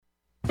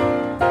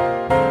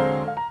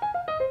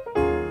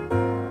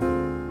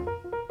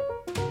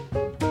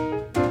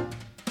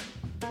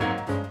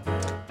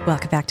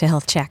Welcome back to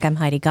Health Check. I'm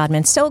Heidi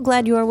Godman. So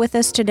glad you are with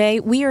us today.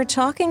 We are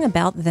talking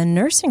about the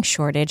nursing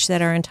shortage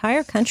that our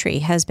entire country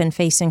has been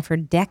facing for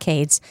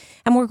decades.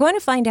 And we're going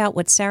to find out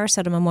what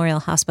Sarasota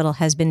Memorial Hospital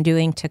has been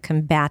doing to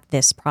combat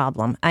this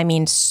problem. I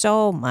mean,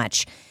 so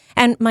much.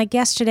 And my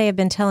guests today have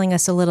been telling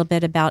us a little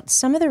bit about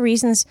some of the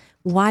reasons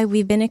why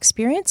we've been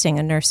experiencing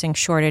a nursing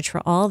shortage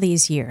for all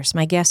these years.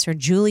 My guests are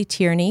Julie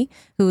Tierney,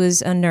 who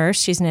is a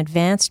nurse. She's an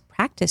advanced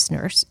practice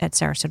nurse at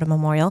Sarasota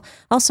Memorial.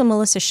 Also,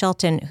 Melissa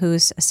Shelton,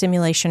 who's a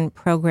simulation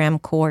program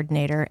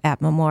coordinator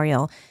at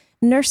Memorial.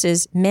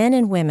 Nurses, men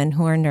and women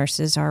who are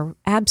nurses, are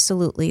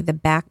absolutely the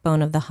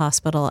backbone of the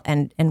hospital,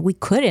 and we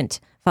couldn't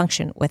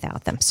function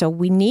without them. So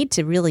we need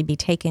to really be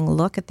taking a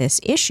look at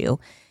this issue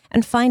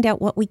and find out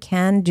what we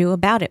can do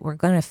about it. We're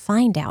going to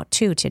find out,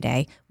 too,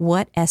 today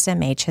what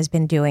SMH has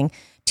been doing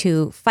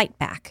to fight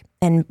back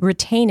and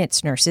retain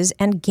its nurses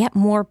and get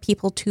more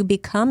people to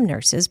become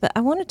nurses. But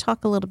I want to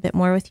talk a little bit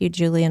more with you,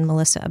 Julie and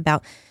Melissa,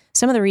 about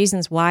some of the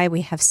reasons why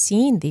we have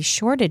seen these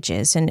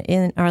shortages. And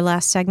in our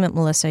last segment,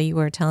 Melissa, you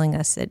were telling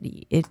us that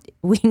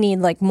we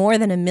need like more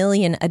than 1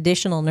 million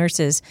additional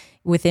nurses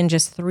within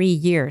just 3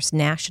 years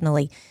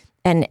nationally.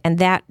 And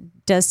that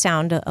does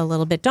sound a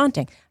little bit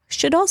daunting.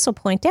 Should also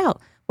point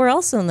out, we're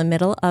also in the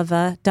middle of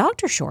a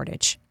doctor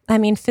shortage. I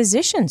mean,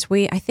 physicians,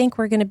 I think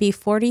we're going to be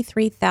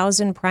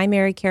 43,000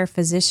 primary care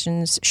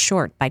physicians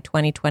short by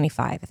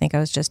 2025. I think I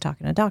was just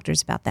talking to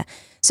doctors about that.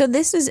 So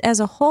this is, as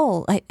a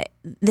whole,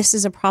 this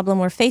is a problem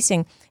we're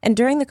facing. And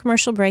during the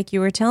commercial break, you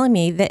were telling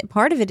me that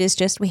part of it is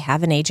just we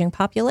have an aging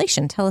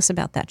population. Tell us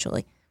about that,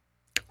 Julie.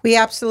 We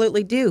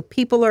absolutely do.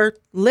 People are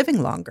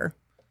living longer.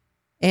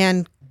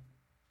 And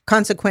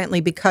consequently,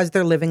 because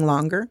they're living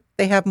longer,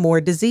 they have more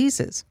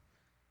diseases.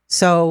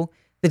 So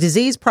the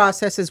disease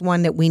process is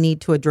one that we need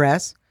to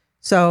address.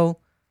 So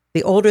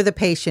the older the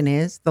patient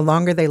is, the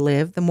longer they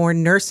live, the more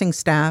nursing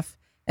staff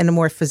and the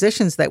more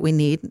physicians that we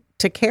need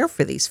to care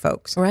for these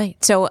folks.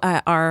 Right. So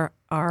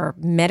our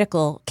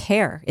medical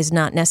care is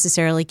not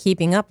necessarily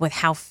keeping up with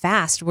how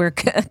fast we're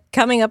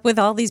coming up with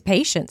all these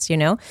patients, you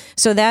know?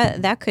 So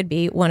that could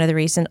be one of the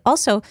reasons.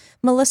 Also,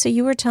 Melissa,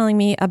 you were telling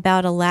me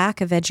about a lack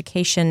of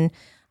education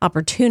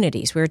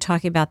opportunities. We were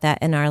talking about that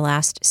in our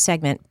last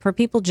segment. For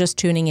people just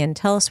tuning in,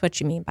 tell us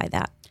what you mean by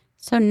that.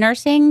 So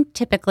nursing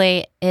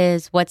typically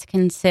is what's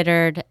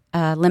considered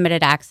a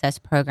limited access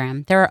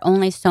program. There are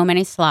only so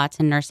many slots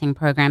in nursing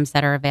programs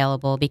that are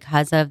available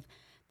because of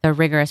the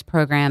rigorous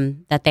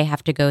program that they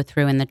have to go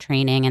through in the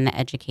training and the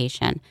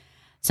education.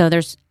 So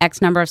there's X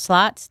number of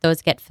slots,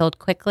 those get filled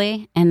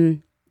quickly,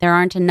 and there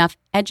aren't enough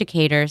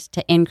educators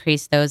to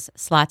increase those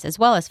slots, as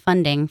well as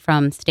funding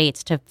from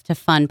states to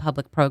fund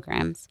public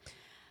programs.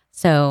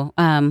 So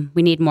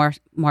we need more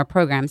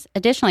programs.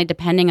 Additionally,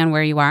 depending on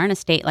where you are in a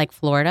state like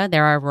Florida,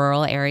 there are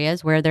rural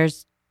areas where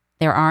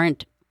there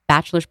aren't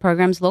bachelor's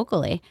programs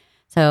locally.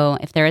 So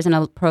if there isn't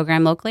a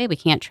program locally, we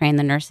can't train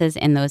the nurses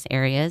in those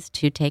areas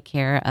to take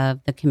care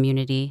of the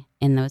community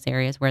in those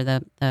areas where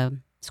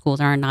the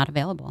schools are not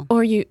available.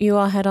 Or you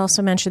all had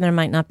also mentioned there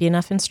might not be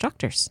enough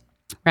instructors.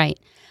 Right.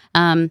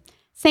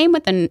 Same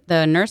with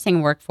the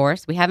nursing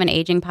workforce. We have an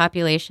aging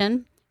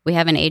population. We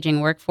have an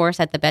aging workforce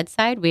at the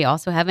bedside. We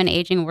also have an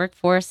aging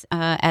workforce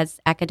as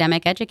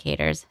academic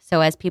educators. So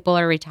as people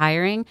are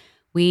retiring,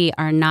 we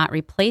are not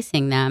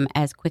replacing them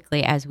as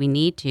quickly as we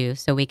need to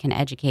so we can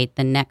educate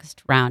the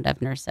next round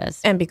of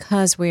nurses. And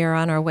because we are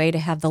on our way to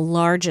have the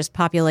largest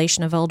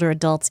population of older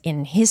adults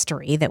in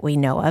history that we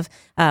know of,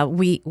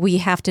 we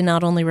have to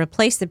not only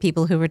replace the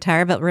people who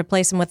retire, but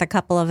replace them with a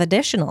couple of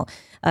additional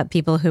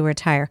people who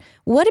retire.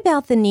 What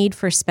about the need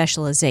for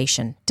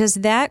specialization? Does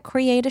that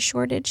create a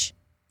shortage?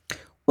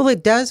 Well,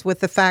 it does, with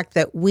the fact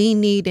that we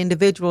need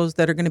individuals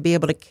that are going to be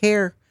able to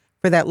care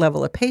for that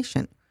level of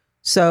patient.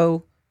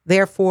 So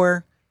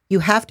therefore, you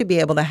have to be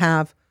able to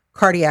have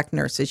cardiac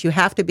nurses. You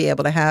have to be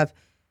able to have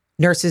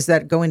nurses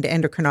that go into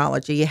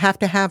endocrinology. You have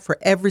to have, for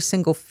every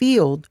single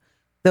field,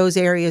 those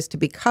areas to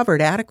be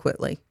covered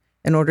adequately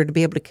in order to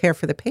be able to care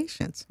for the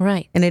patients.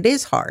 Right. And it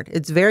is hard.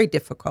 It's very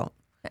difficult.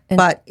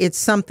 But it's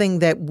something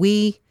that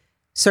we,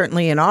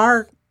 certainly in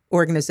our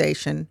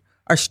organization,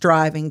 are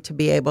striving to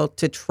be able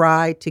to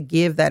try to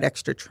give that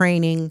extra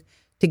training,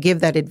 to give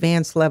that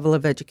advanced level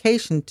of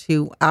education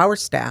to our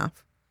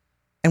staff.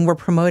 And we're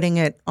promoting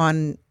it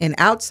on an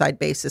outside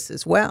basis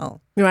as well.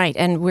 Right,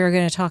 and we're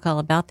going to talk all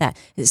about that.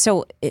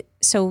 So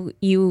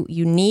you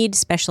need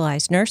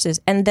specialized nurses,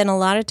 and then a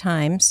lot of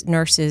times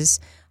nurses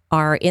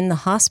are in the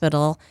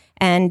hospital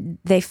and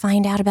they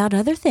find out about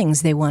other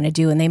things they want to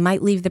do, and they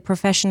might leave the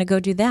profession to go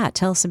do that.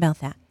 Tell us about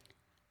that.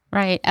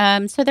 Right.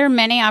 So there are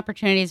many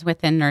opportunities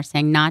within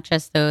nursing, not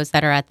just those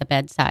that are at the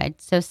bedside.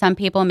 So some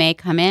people may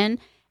come in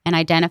and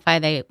identify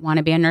they want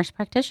to be a nurse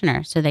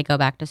practitioner, so they go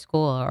back to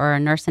school, or a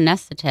nurse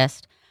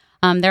anesthetist.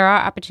 There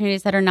are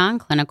opportunities that are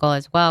non-clinical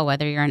as well,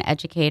 whether you're an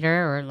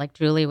educator or, like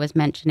Julie was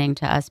mentioning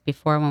to us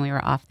before when we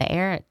were off the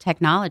air,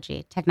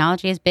 technology.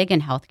 Technology is big in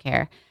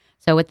healthcare.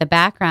 So with the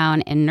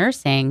background in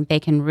nursing,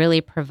 they can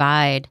really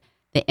provide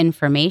the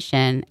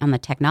information on the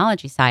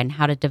technology side and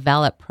how to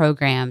develop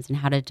programs and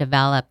how to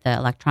develop the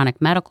electronic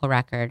medical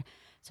record.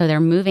 So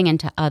they're moving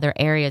into other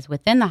areas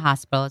within the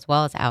hospital as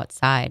well as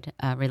outside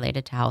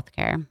related to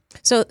healthcare.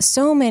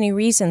 So many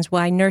reasons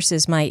why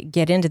nurses might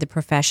get into the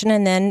profession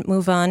and then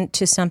move on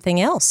to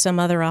something else, some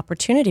other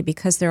opportunity,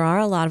 because there are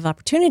a lot of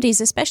opportunities,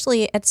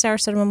 especially at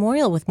Sarasota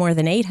Memorial with more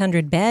than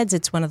 800 beds.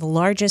 It's one of the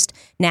largest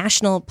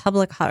national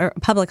public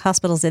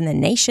hospitals in the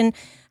nation.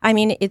 I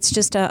mean, it's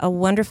just a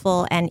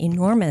wonderful and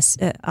enormous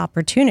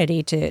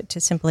opportunity to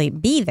simply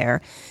be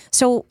there.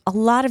 So a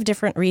lot of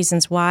different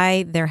reasons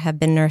why there have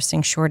been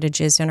nursing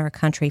shortages in our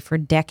country for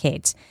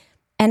decades.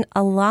 And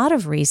a lot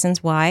of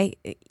reasons why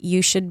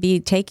you should be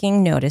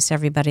taking notice,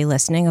 everybody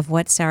listening, of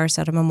what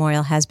Sarasota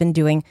Memorial has been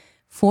doing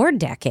for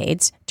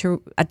decades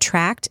to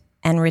attract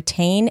and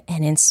retain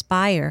and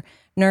inspire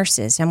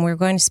nurses. And we're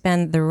going to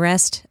spend the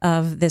rest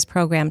of this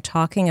program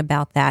talking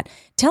about that.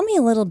 Tell me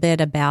a little bit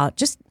about,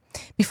 just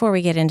before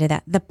we get into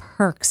that, the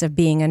perks of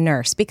being a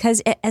nurse,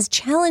 because as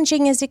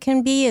challenging as it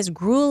can be, as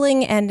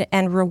grueling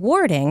and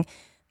rewarding,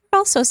 there are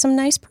also some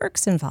nice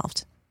perks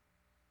involved.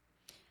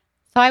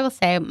 So I will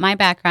say my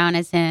background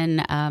is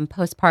in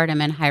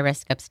postpartum and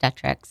high-risk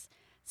obstetrics.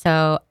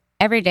 So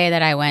every day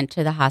that I went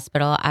to the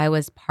hospital, I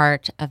was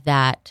part of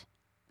that,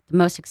 the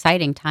most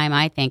exciting time,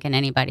 I think, in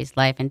anybody's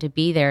life. And to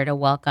be there to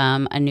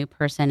welcome a new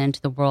person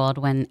into the world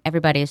when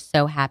everybody is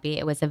so happy,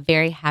 it was a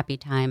very happy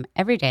time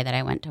every day that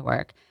I went to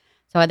work.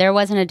 So there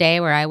wasn't a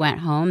day where I went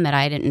home that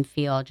I didn't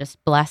feel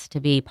just blessed to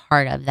be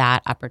part of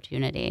that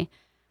opportunity.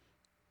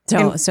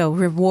 So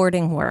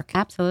rewarding work.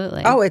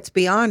 Absolutely. Oh, it's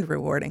beyond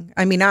rewarding.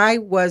 I mean, I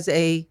was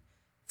a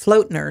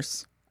float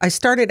nurse. I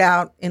started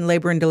out in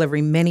labor and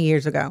delivery many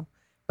years ago,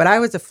 but I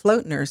was a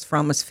float nurse for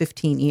almost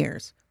 15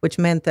 years, which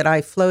meant that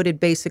I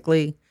floated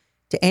basically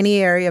to any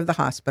area of the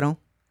hospital.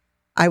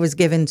 I was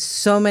given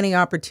so many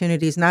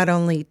opportunities, not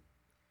only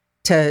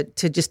to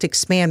just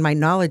expand my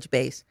knowledge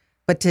base,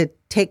 but to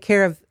take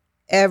care of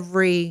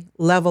every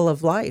level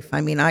of life.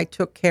 I mean, I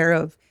took care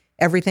of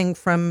everything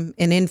from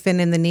an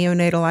infant in the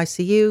neonatal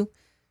ICU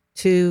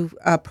to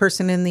a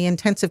person in the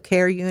intensive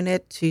care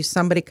unit to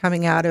somebody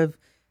coming out of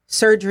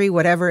surgery,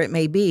 whatever it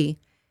may be.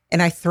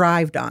 And I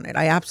thrived on it.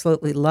 I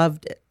absolutely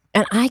loved it.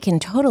 And I can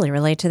totally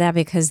relate to that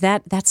because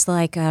that's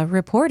like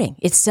reporting.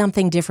 It's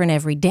something different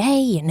every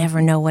day. You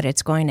never know what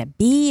it's going to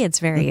be. It's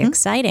very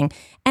exciting.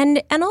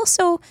 And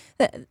also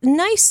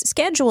nice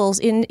schedules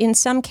in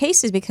some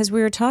cases, because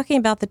we were talking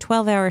about the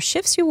 12-hour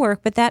shifts you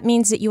work, but that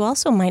means that you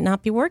also might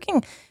not be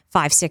working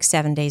 5, 6,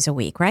 7 days a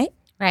week, right?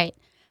 Right.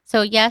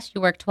 So yes, you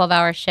work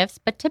 12-hour shifts,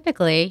 but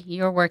typically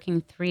you're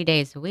working 3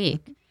 days a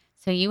week.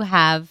 So you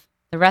have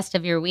the rest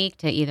of your week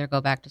to either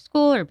go back to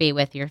school or be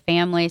with your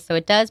family. So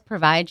it does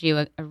provide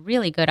you a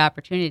really good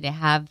opportunity to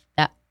have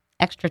that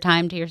extra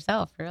time to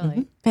yourself,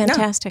 really.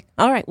 Fantastic.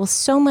 Yeah. All right. Well,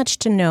 so much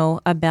to know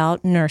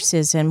about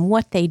nurses and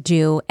what they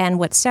do and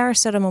what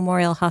Sarasota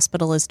Memorial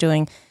Hospital is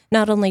doing,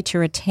 not only to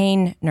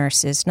retain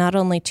nurses, not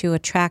only to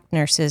attract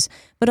nurses,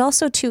 but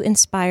also to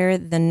inspire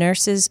the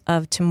nurses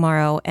of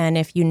tomorrow. And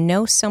if you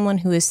know someone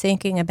who is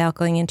thinking about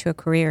going into a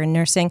career in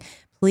nursing,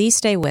 please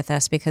stay with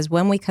us, because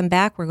when we come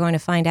back, we're going to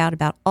find out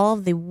about all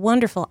of the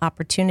wonderful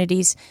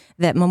opportunities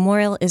that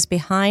Memorial is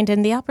behind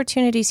and the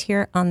opportunities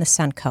here on the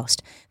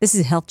Suncoast. This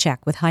is Health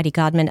Check with Heidi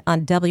Godman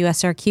on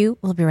WSRQ.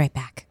 We'll be right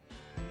back.